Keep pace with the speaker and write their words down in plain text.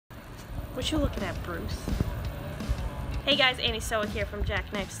What you looking at, Bruce? Hey guys, Annie Stoic here from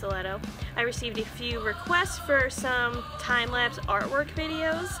Jackknife, Stiletto. I received a few requests for some time-lapse artwork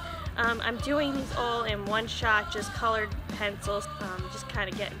videos. I'm doing these all in one shot, just colored pencils, just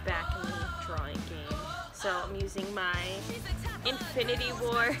kind of getting back in the drawing game. So I'm using my Infinity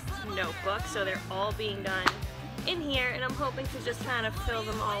War notebook, so they're all being done in here, and I'm hoping to just kind of fill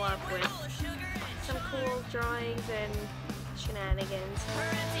them all up with some cool drawings and shenanigans.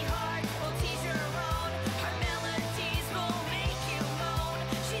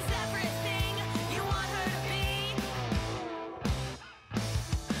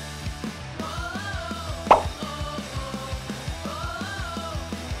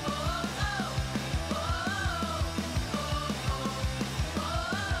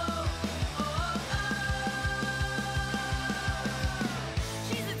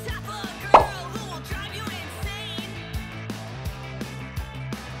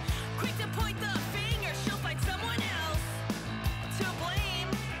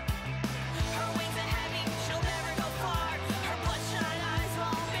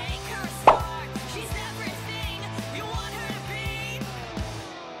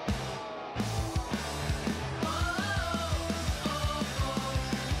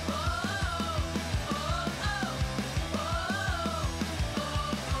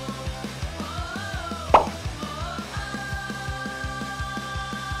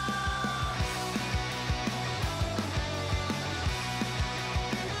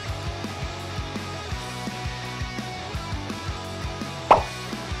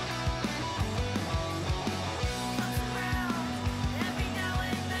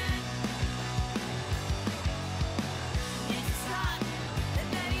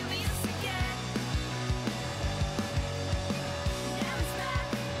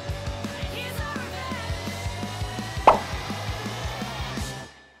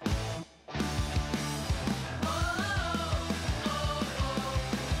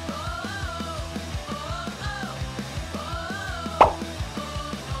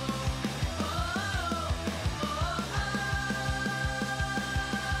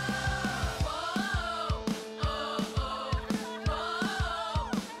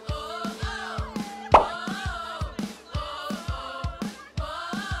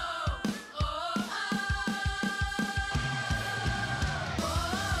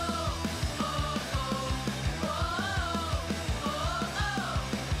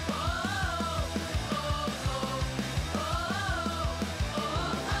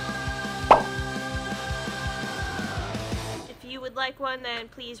 Like one, then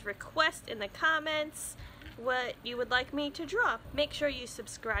please request in the comments what you would like me to draw. Make sure you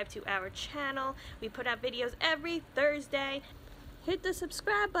subscribe to our channel. We put out videos every Thursday. Hit the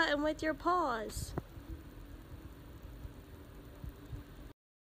subscribe button with your paws.